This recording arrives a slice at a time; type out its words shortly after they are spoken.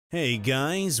Hey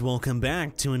guys, welcome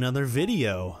back to another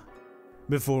video.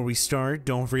 Before we start,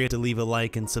 don't forget to leave a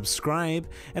like and subscribe,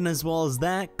 and as well as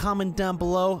that, comment down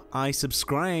below, I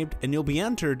subscribed, and you'll be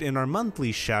entered in our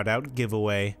monthly shoutout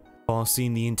giveaway. While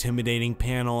seeing the intimidating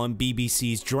panel on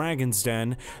BBC's Dragon's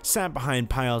Den, sat behind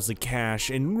piles of cash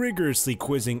and rigorously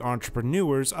quizzing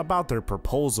entrepreneurs about their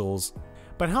proposals.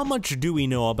 But how much do we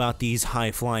know about these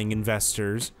high-flying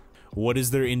investors? What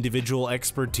is their individual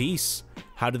expertise?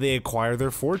 How do they acquire their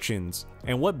fortunes?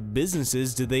 And what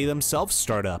businesses did they themselves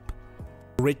start up?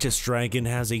 Richest Dragon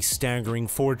has a staggering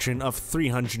fortune of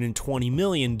 $320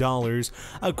 million,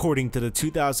 according to the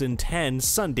 2010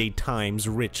 Sunday Times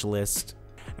Rich List.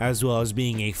 As well as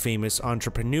being a famous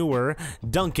entrepreneur,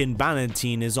 Duncan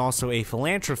Bannatyne is also a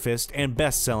philanthropist and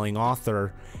best-selling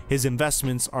author. His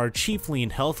investments are chiefly in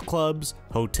health clubs,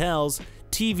 hotels,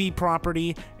 TV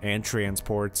property, and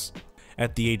transports.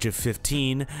 At the age of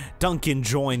 15, Duncan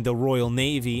joined the Royal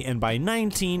Navy, and by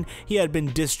 19, he had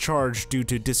been discharged due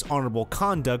to dishonorable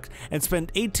conduct and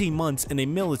spent 18 months in a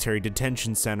military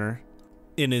detention center.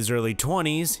 In his early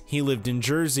 20s, he lived in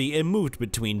Jersey and moved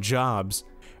between jobs.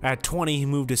 At 20, he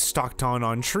moved to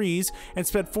Stockton-on-Trees and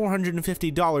spent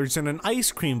 $450 in an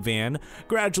ice cream van,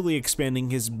 gradually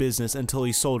expanding his business until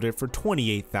he sold it for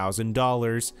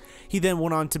 $28,000. He then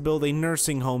went on to build a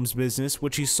nursing homes business,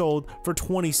 which he sold for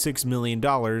 $26 million in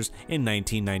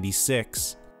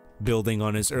 1996. Building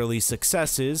on his early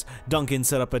successes, Duncan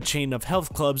set up a chain of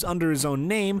health clubs under his own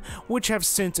name, which have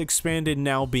since expanded,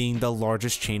 now being the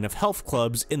largest chain of health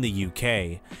clubs in the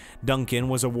UK. Duncan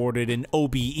was awarded an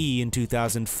OBE in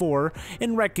 2004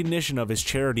 in recognition of his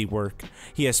charity work.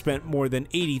 He has spent more than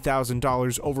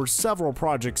 $80,000 over several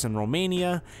projects in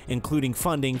Romania, including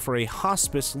funding for a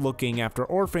hospice looking after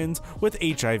orphans with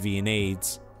HIV and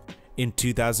AIDS. In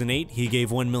 2008, he gave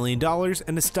 $1 million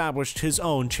and established his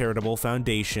own charitable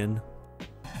foundation.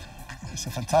 It's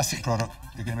a fantastic product.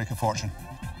 You're going to make a fortune.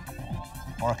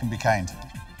 Or I can be kind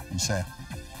and say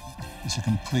it's a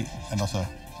complete and utter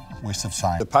waste of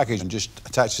time. The package just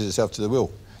attaches itself to the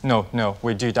wheel? No,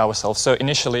 we do it ourselves. So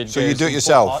initially... So you do it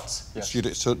yourself?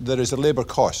 Yes. So there is a labour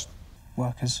cost?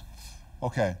 Workers.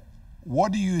 Okay.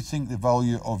 What do you think the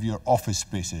value of your office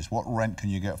space is? What rent can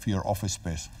you get for your office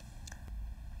space?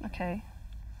 Okay.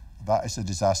 That is a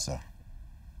disaster.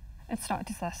 It's not a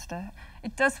disaster.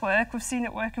 It does work. We've seen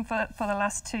it working for the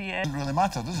last 2 years. Doesn't really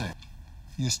matter, does it?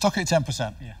 You're stuck at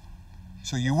 10%. Yeah.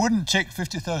 So you wouldn't take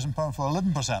 £50,000 for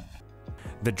 11%.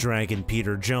 The Dragon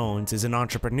Peter Jones is an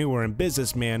entrepreneur and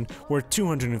businessman worth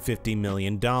 $250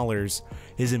 million.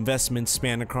 His investments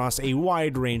span across a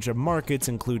wide range of markets,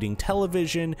 including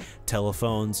television,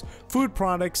 telephones, food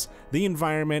products, the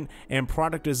environment, and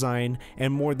product design,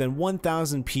 and more than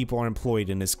 1,000 people are employed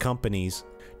in his companies.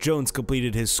 Jones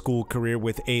completed his school career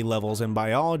with A-levels in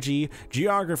biology,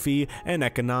 geography, and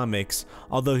economics.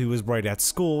 Although he was bright at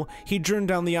school, he turned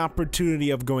down the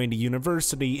opportunity of going to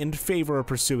university in favor of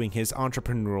pursuing his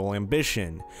entrepreneurial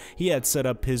ambition. He had set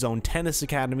up his own tennis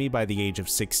academy by the age of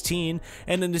 16,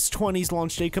 and in his 20s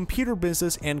launched a computer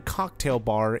business and cocktail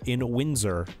bar in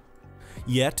Windsor.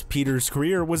 Yet, Peter's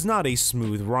career was not a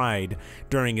smooth ride.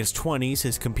 During his 20s,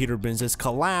 his computer business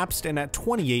collapsed, and at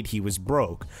 28 he was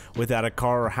broke, without a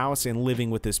car or house and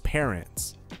living with his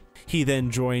parents. He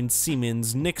then joined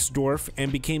Siemens Nixdorf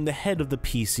and became the head of the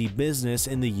PC business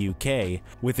in the UK.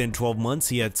 Within 12 months,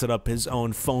 he had set up his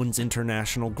own Phones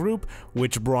International Group,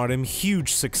 which brought him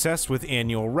huge success with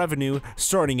annual revenue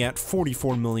starting at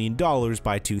 $44 million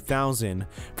by 2000.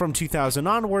 From 2000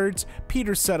 onwards,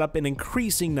 Peter set up an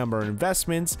increasing number of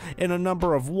investments in a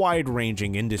number of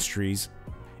wide-ranging industries.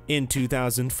 In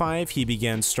 2005, he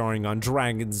began starring on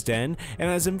Dragon's Den and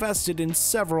has invested in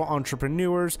several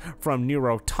entrepreneurs, from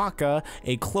Nirotaka,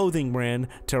 a clothing brand,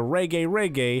 to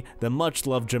Reggae, the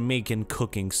much-loved Jamaican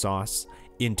cooking sauce.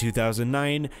 In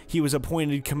 2009, he was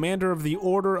appointed Commander of the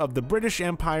Order of the British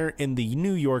Empire in the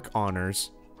New York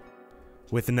Honors.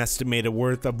 With an estimated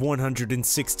worth of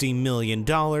 $160 million,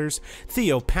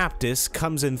 Theo Paptis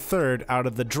comes in third out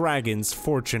of the dragons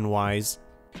fortune-wise.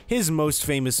 His most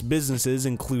famous businesses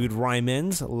include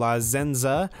Ryman's, La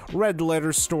Zenza, Red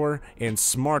Letter Store, and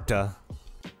Smarta.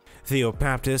 Theo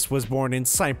Paptis was born in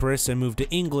Cyprus and moved to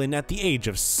England at the age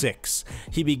of 6.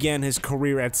 He began his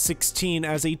career at 16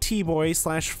 as a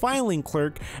tea-boy/filing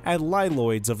clerk at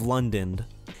Lloyd's of London.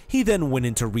 He then went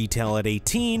into retail at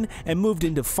 18 and moved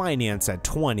into finance at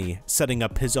 20, setting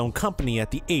up his own company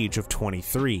at the age of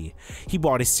 23. He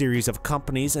bought a series of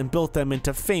companies and built them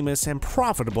into famous and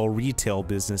profitable retail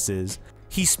businesses.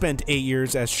 He spent 8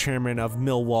 years as chairman of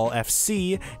Millwall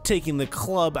FC, taking the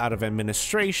club out of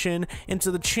administration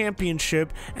into the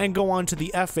championship and go on to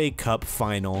the FA Cup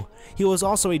final. He was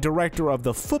also a director of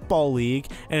the Football League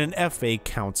and an FA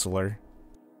counselor.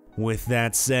 With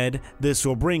that said, this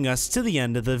will bring us to the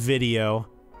end of the video.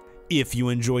 If you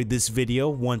enjoyed this video,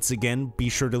 once again, be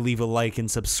sure to leave a like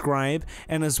and subscribe,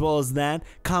 and as well as that,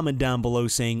 comment down below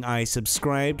saying I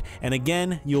subscribed, and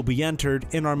again, you'll be entered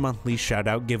in our monthly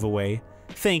shoutout giveaway.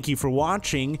 Thank you for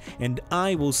watching, and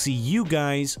I will see you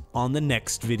guys on the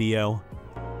next video.